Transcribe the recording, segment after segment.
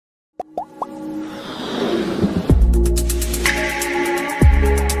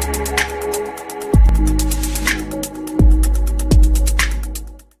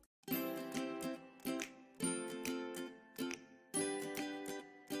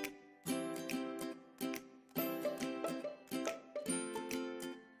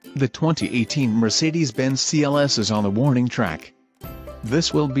The 2018 Mercedes-Benz CLS is on the warning track.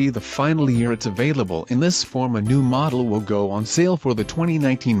 This will be the final year it's available in this form. A new model will go on sale for the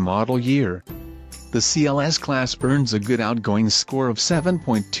 2019 model year. The CLS-Class earns a good outgoing score of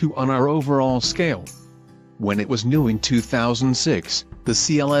 7.2 on our overall scale. When it was new in 2006, the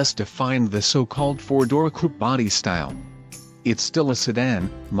CLS defined the so-called four-door coupe body style. It's still a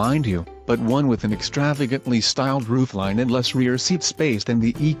sedan, mind you, but one with an extravagantly styled roofline and less rear seat space than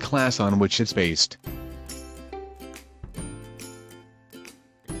the E-Class on which it's based.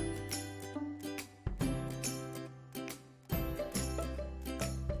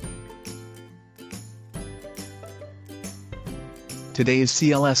 Today's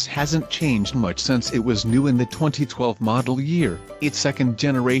CLS hasn't changed much since it was new in the 2012 model year, its second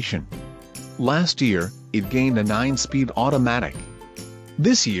generation. Last year, it gained a 9-speed automatic.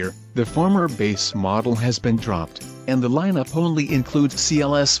 This year, the former base model has been dropped, and the lineup only includes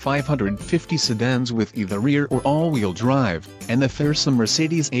CLS 550 sedans with either rear or all-wheel drive, and the fearsome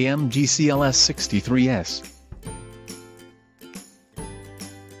Mercedes-AMG CLS 63S.